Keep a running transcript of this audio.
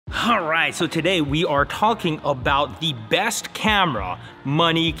All right, so today we are talking about the best camera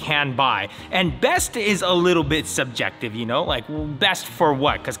money can buy. And best is a little bit subjective, you know, like best for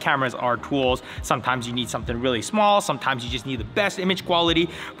what? Because cameras are tools. Sometimes you need something really small, sometimes you just need the best image quality.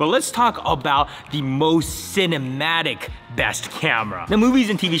 But let's talk about the most cinematic best camera. The movies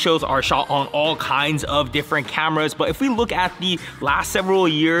and TV shows are shot on all kinds of different cameras, but if we look at the last several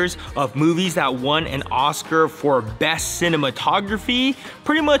years of movies that won an Oscar for best cinematography,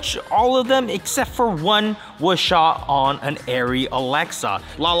 pretty much all of them except for one was shot on an Arri Alexa.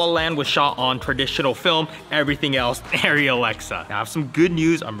 La La Land was shot on traditional film, everything else Arri Alexa. Now I have some good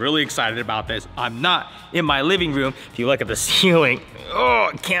news, I'm really excited about this. I'm not in my living room. If you look at the ceiling, oh,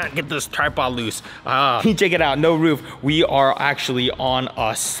 I can't get this tripod loose. Check it out, no roof. We are actually on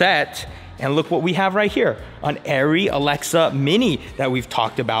a set, and look what we have right here, an Arri Alexa Mini that we've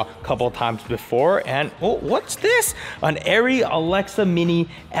talked about a couple of times before. And oh, what's this? An Arri Alexa Mini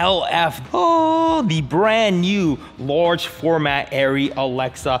LF. Oh, the brand new large format Arri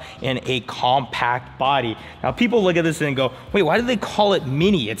Alexa in a compact body. Now people look at this and go, wait, why do they call it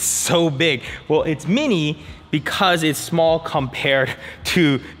mini? It's so big. Well, it's mini because it's small compared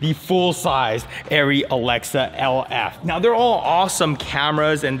to the full-size Arri Alexa LF. Now they're all awesome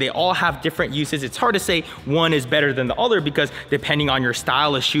cameras and they all have different uses. It's hard to say one is better than the other because depending on your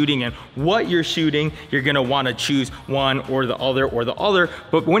style of shooting and what you're shooting, you're gonna wanna choose one or the other or the other.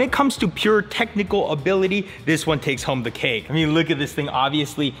 But when it comes to pure technical ability, this one takes home the cake. I mean, look at this thing,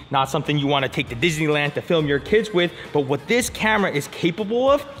 obviously not something you wanna take to Disneyland to film your kids with, but what this camera is capable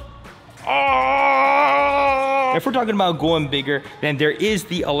of, oh! If we're talking about going bigger, then there is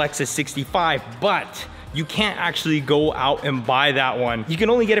the Alexa 65, but you can't actually go out and buy that one. You can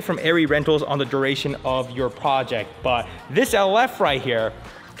only get it from Arri Rentals on the duration of your project. But this LF right here,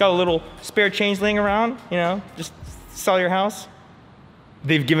 got a little spare change laying around, you know, just sell your house.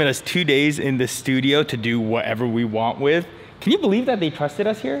 They've given us 2 days in the studio to do whatever we want with. Can you believe that they trusted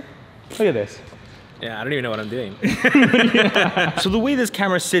us here? Look at this. Yeah, I don't even know what I'm doing. So the way this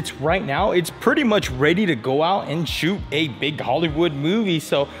camera sits right now, it's pretty much ready to go out and shoot a big Hollywood movie.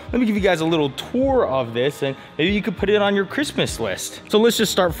 So let me give you guys a little tour of this and maybe you could put it on your Christmas list. So let's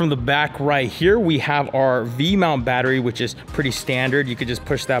just start from the back right here. We have our V-mount battery, which is pretty standard. You could just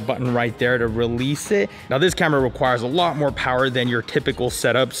push that button right there to release it. Now this camera requires a lot more power than your typical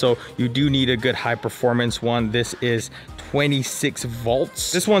setup, so you do need a good high performance one. This is 26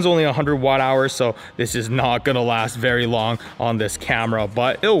 volts. This one's only 100 watt hours, so this is not gonna last very long on this camera,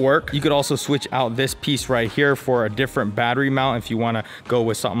 but it'll work. You could also switch out this piece right here for a different battery mount if you wanna go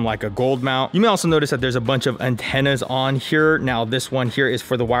with something like a gold mount. You may also notice that there's a bunch of antennas on here. Now this one here is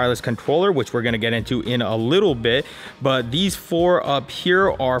for the wireless controller, which we're gonna get into in a little bit, but these 4 up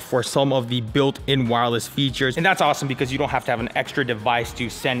here are for some of the built-in wireless features. And that's awesome because you don't have to have an extra device to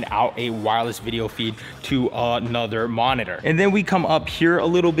send out a wireless video feed to another monitor. And then we come up here a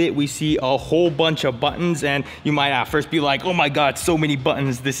little bit, we see a whole bunch of buttons, and you might at first be like, oh my God, so many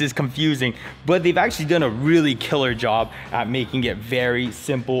buttons, this is confusing. But they've actually done a really killer job at making it very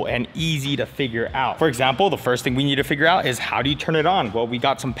simple and easy to figure out. For example, the first thing we need to figure out is how do you turn it on? Well, we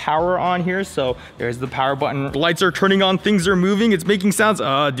got some power on here, so there's the power button. The lights are turning on, things are moving, it's making sounds.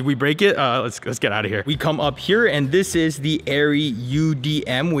 Did we break it? Let's get out of here. We come up here and this is the Arri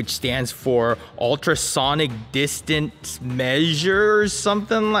UDM, which stands for ultrasonic distant measure or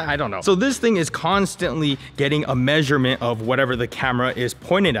something like, I don't know. So this thing is constantly getting a measurement of whatever the camera is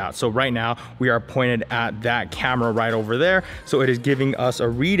pointed at. So right now we are pointed at that camera right over there. So it is giving us a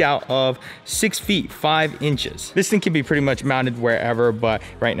readout of 6 feet, 5 inches. This thing can be pretty much mounted wherever, but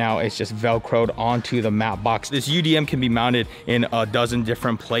right now it's just Velcroed onto the matte box. This UDM can be mounted in a dozen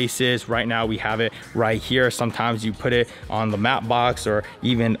different places. Right now we have it right here. Sometimes you put it on the matte box or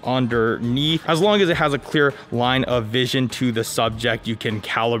even underneath. As long as it has a clear line of vision to the subject, you can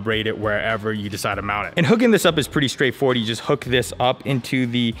calibrate it wherever you decide to mount it. And hooking this up is pretty straightforward. You just hook this up into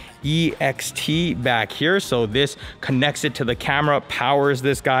the EXT back here. So this connects it to the camera, powers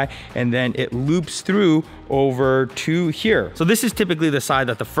this guy, and then it loops through over to here. So this is typically the side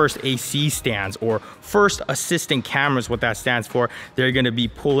that the first AC stands, or first assistant cameras, what that stands for. They're gonna be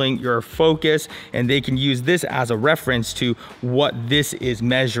pulling your focus and they can use this as a reference to what this is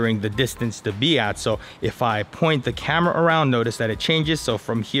measuring the distance to be at. So if I point the camera around, notice that it changes. So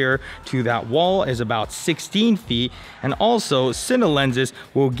from here to that wall is about 16 feet. And also Cine lenses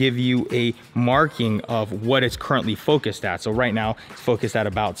will give you a marking of what it's currently focused at. So right now it's focused at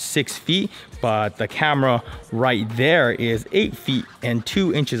about 6 feet, but the camera camera right there is 8 feet and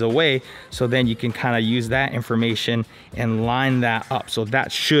 2 inches away. So then you can kind of use that information and line that up. So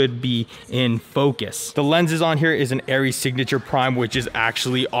that should be in focus. The lenses on here is an ARRI Signature Prime, which is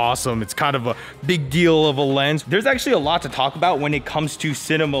actually awesome. It's kind of a big deal of a lens. There's actually a lot to talk about when it comes to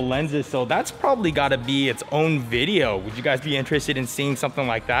cinema lenses. So that's probably gotta be its own video. Would you guys be interested in seeing something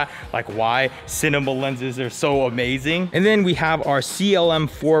like that? Like why cinema lenses are so amazing? And then we have our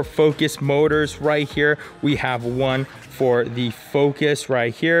CLM4 focus motors right here. We have one for the focus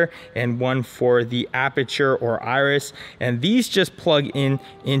right here and one for the aperture or iris, and these just plug in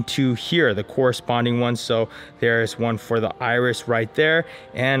into here, the corresponding ones. So there's one for the iris right there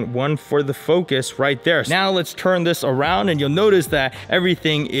and one for the focus right there. Now let's turn this around and you'll notice that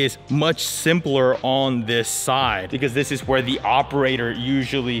everything is much simpler on this side because this is where the operator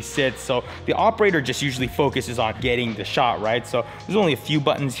usually sits. So the operator just usually focuses on getting the shot, right? So there's only a few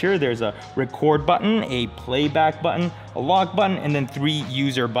buttons here. There's a record button, a playback button, a lock button, and then 3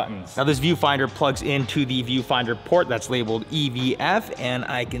 user buttons. Now this viewfinder plugs into the viewfinder port that's labeled EVF, and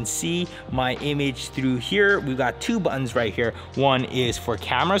I can see my image through here. We've got 2 buttons right here. One is for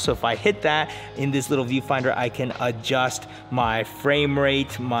camera, so if I hit that in this little viewfinder, I can adjust my frame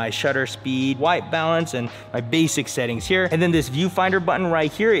rate, my shutter speed, white balance, and my basic settings here. And then this viewfinder button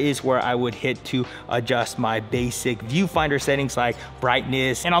right here is where I would hit to adjust my basic viewfinder settings like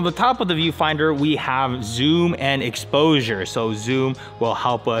brightness. And on the top of the viewfinder, we have zoom and exposure. So zoom will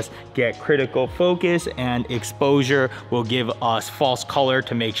help us get critical focus and exposure will give us false color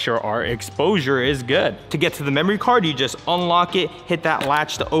to make sure our exposure is good. To get to the memory card, you just unlock it, hit that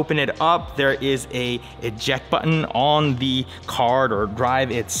latch to open it up. There is a eject button on the card or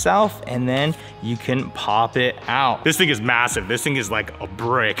drive itself, and then you can pop it out. This thing is massive. This thing is like a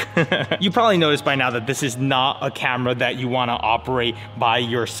brick. You probably noticed by now that this is not a camera that you want to operate by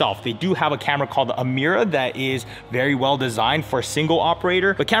yourself. They do have a camera called the Amira that is very well designed for single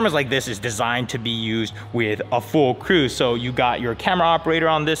operator, but cameras like this is designed to be used with a full crew. So you got your camera operator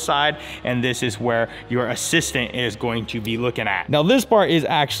on this side, and this is where your assistant is going to be looking at. Now this part is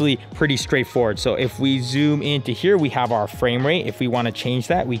actually pretty straightforward. So if we zoom into here, we have our frame rate. If we want to change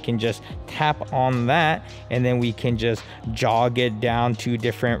that, we can just tap on that, and then we can just jog it down to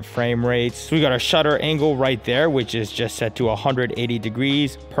different frame rates. So we got our shutter angle right there, which is just set to 180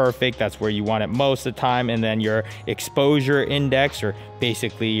 degrees. Perfect. That's where you want it most of the time. And then your exposure index, or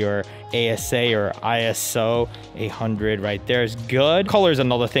basically your ASA or ISO 800 right there is good. Color is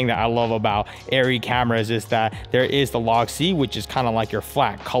another thing that I love about ARRI cameras, is that there is the log C, which is kind of like your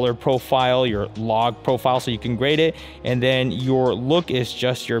flat color profile, your log profile, so you can grade it. And then your look is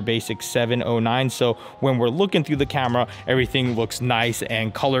just your basic 709. So when we're looking through the camera, everything looks nice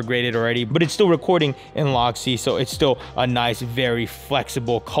and color graded already, but it's still recording in log C. So it's still a nice, very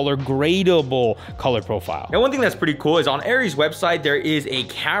flexible, color gradable color profile. Now, one thing that's pretty cool is on ARRI's website, there is a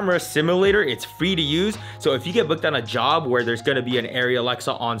camera simulator. It's free to use. So if you get booked on a job where there's gonna be an ARRI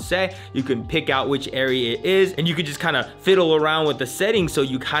Alexa on set, you can pick out which ARRI it is, and you can just kind of fiddle around with the settings so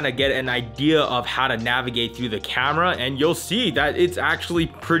you kind of get an idea of how to navigate through the camera, and you'll see that it's actually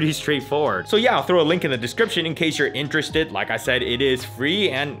pretty straightforward. So yeah, I'll throw a link in the description in case you're interested. Like I said, it is free,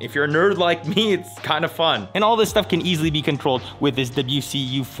 and if you're a nerd like me, it's kind of fun. And all this stuff can easily be controlled with this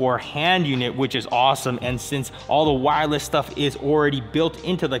WCU4 hand unit, which is awesome. And since all the wireless stuff is already built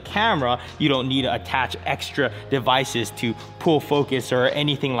into the camera, you don't need to attach extra devices to pull focus or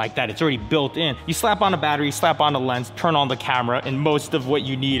anything like that. It's already built in. You slap on a battery, slap on a lens, turn on the camera, and most of what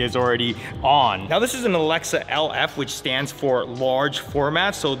you need is already on. Now this is an Alexa LF, which stands for large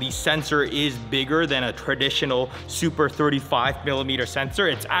format. So the sensor is bigger than a traditional Super 35mm sensor.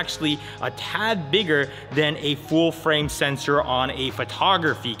 It's actually a tad bigger than a full frame sensor on a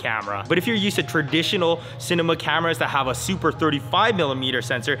photography camera. But if you're used to traditional cinema cameras that have a Super 35mm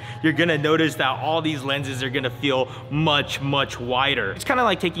sensor, you're gonna notice that all these lenses are gonna feel much wider. It's kind of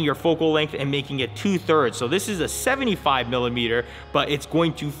like taking your focal length and making it 2/3. So this is a 75mm, but it's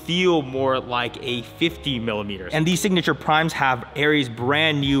going to feel more like a 50mm. And these Signature Primes have ARRI's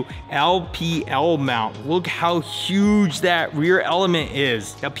brand new LPL mount. Look how huge that rear element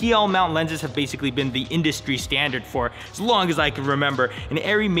is. Now PL mount lenses have basically been the industry standard for as long as I can remember, and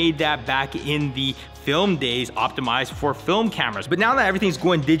ARRI made that back in the film days, optimized for film cameras. But now that everything's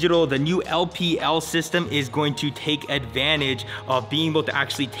going digital, the new LPL system is going to take advantage advantage of being able to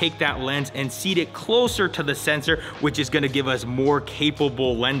actually take that lens and seat it closer to the sensor, which is gonna give us more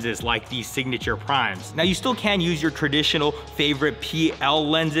capable lenses like these signature primes. Now you still can use your traditional favorite PL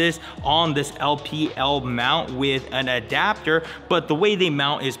lenses on this LPL mount with an adapter, but the way they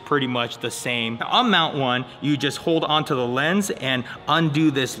mount is pretty much the same. Now, on mount one, you just hold onto the lens and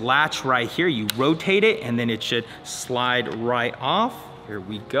undo this latch right here. You rotate it and then it should slide right off. Here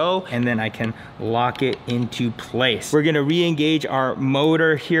we go. And then I can lock it into place. We're gonna re-engage our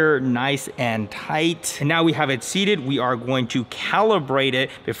motor here nice and tight. And now we have it seated. We are going to calibrate it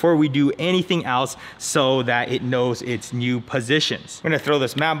before we do anything else so that it knows its new positions. I'm gonna throw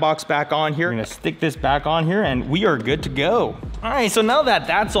this mat box back on here. I'm gonna stick this back on here and we are good to go. All right, so now that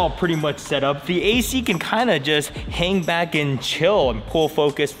that's all pretty much set up, the AC can kind of just hang back and chill and pull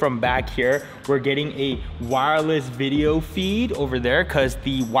focus from back here. We're getting a wireless video feed over there because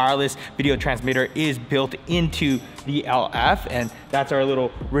the wireless video transmitter is built into the LF, and that's our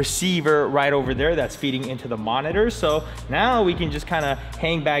little receiver right over there that's feeding into the monitor. So now we can just kind of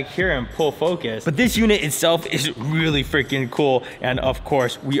hang back here and pull focus. But this unit itself is really freaking cool. And of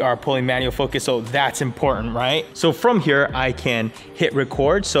course we are pulling manual focus, so that's important, right? So from here I can hit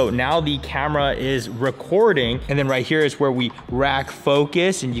record. So now the camera is recording, and then right here is where we rack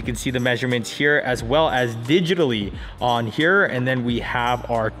focus, and you can see the measurements here as well as digitally on here. And then we have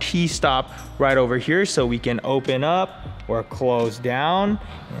our T-stop right over here, so we can open up or close down,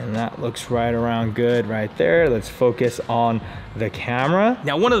 and that looks right around good right there. Let's focus on the camera.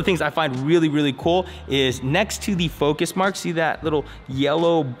 Now, one of the things I find really, really cool is next to the focus mark, see that little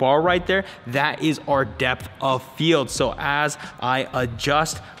yellow bar right there? That is our depth of field. So as I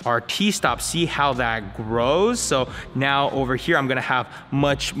adjust our T-stop, see how that grows? So now over here, I'm gonna have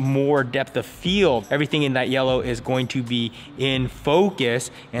much more depth of field. Everything in that yellow is going to be in focus.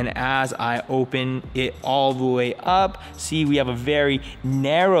 And as I open it all the way up, see, we have a very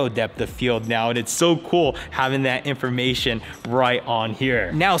narrow depth of field now. And it's so cool having that information right on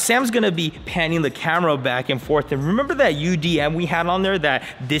here. Now Sam's gonna be panning the camera back and forth, and remember that UDM we had on there,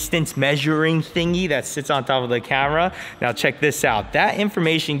 that distance measuring thingy that sits on top of the camera? Now check this out. That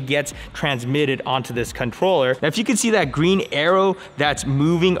information gets transmitted onto this controller. Now if you can see that green arrow that's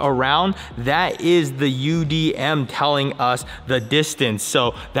moving around, that is the UDM telling us the distance.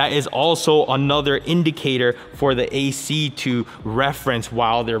 So that is also another indicator for the AC to reference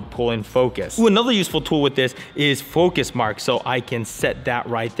while they're pulling focus. Ooh, another useful tool with this is focus mark. So I can set that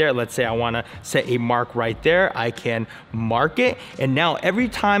right there. Let's say I wanna set a mark right there. I can mark it. And now every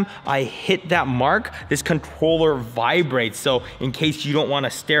time I hit that mark, this controller vibrates. So in case you don't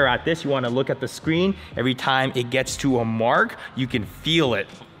wanna stare at this, you wanna look at the screen, every time it gets to a mark, you can feel it.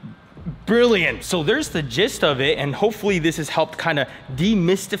 Brilliant. So there's the gist of it, and hopefully this has helped kind of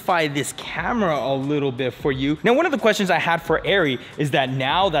demystify this camera a little bit for you. Now, one of the questions I had for Arri is that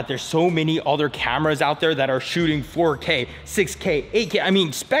now that there's so many other cameras out there that are shooting 4K, 6K, 8K, I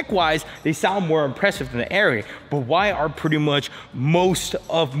mean, spec-wise, they sound more impressive than the Arri, but why are pretty much most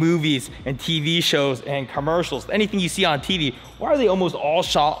of movies and TV shows and commercials, anything you see on TV, why are they almost all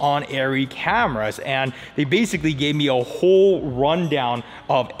shot on Arri cameras? And they basically gave me a whole rundown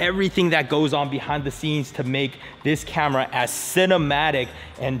of everything that goes on behind the scenes to make this camera as cinematic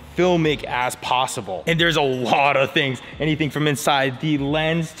and filmic as possible. And there's a lot of things, anything from inside the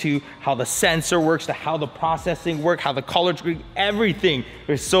lens to how the sensor works, to how the processing works, how the color treatment, everything.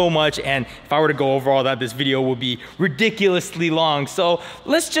 There's so much, and if I were to go over all that, this video would be ridiculously long. So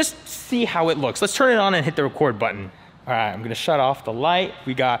let's just see how it looks. Let's turn it on and hit the record button. All right, I'm gonna shut off the light.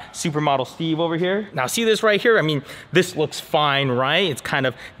 We got Supermodel Steve over here. Now see this right here? I mean, this looks fine, right? It's kind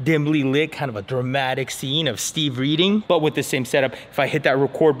of dimly lit, kind of a dramatic scene of Steve reading. But with the same setup, if I hit that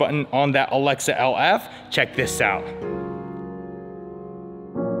record button on that Alexa LF, check this out.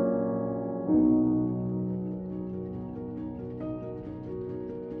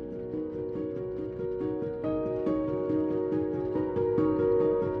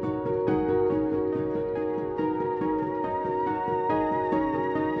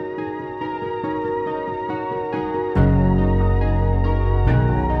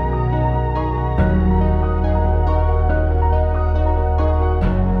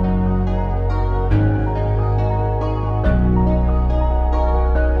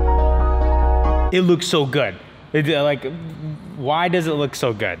 It looks so good. Like, why does it look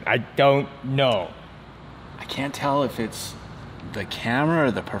so good? I don't know. I can't tell if it's the camera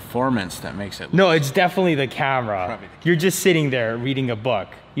or the performance that makes it? No, it's definitely the camera. Probably the You're just sitting there reading a book.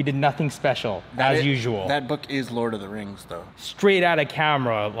 You did nothing special, as usual. That book is Lord of the Rings, though. Straight out of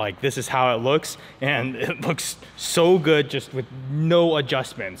camera, like this is how it looks, and it looks so good just with no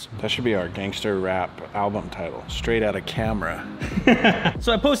adjustments. That should be our gangster rap album title, Straight Out of Camera.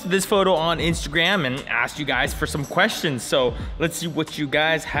 So I posted this photo on Instagram and asked you guys for some questions, so let's see what you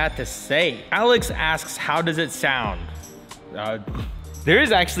guys had to say. Alex asks, how does it sound? There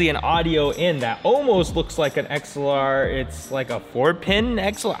is actually an audio in that almost looks like an XLR. It's like a 4-pin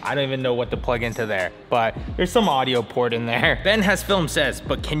XLR. I don't even know what to plug into there, but there's some audio port in there. Ben Has Film says,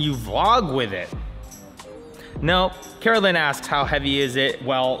 but can you vlog with it? No. Carolyn asks, how heavy is it?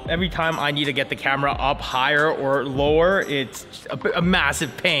 Well, every time I need to get the camera up higher or lower, it's a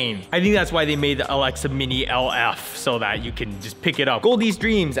massive pain. I think that's why they made the Alexa Mini LF, so that you can just pick it up. Goldie's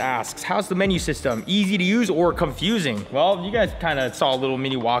Dreams asks, how's the menu system? Easy to use or confusing? Well, you guys kind of saw a little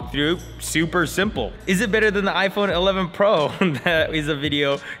mini walkthrough. Super simple. Is it better than the iPhone 11 Pro? That is a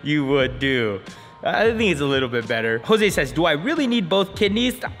video you would do. I think it's a little bit better. Jose says, do I really need both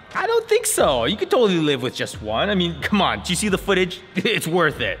kidneys? I don't think so. You could totally live with just one. I mean, come on, do you see the footage? It's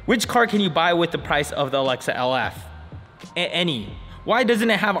worth it. Which car can you buy with the price of the Alexa LF? Any. Why doesn't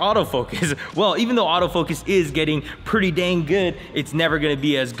it have autofocus? Well, even though autofocus is getting pretty dang good, it's never gonna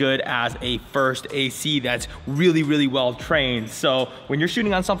be as good as a first AC that's really, really well trained. So when you're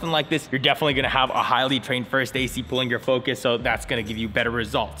shooting on something like this, you're definitely gonna have a highly trained first AC pulling your focus, so that's gonna give you better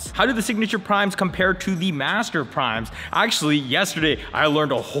results. How do the Signature Primes compare to the Master Primes? Actually, yesterday, I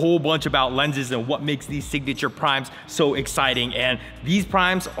learned a whole bunch about lenses and what makes these Signature Primes so exciting, and these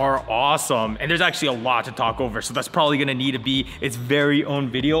primes are awesome. And there's actually a lot to talk over, so that's probably gonna need to be its very own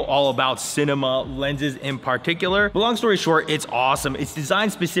video all about cinema lenses in particular. But long story short, it's awesome. It's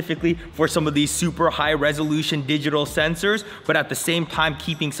designed specifically for some of these super high resolution digital sensors, but at the same time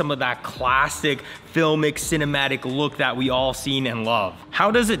keeping some of that classic filmic cinematic look that we all seen and love.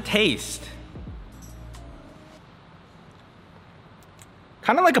 How does it taste?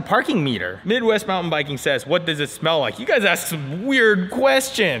 Kind of like a parking meter. Midwest Mountain Biking says, what does it smell like? You guys ask some weird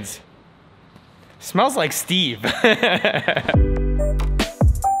questions. Smells like Steve.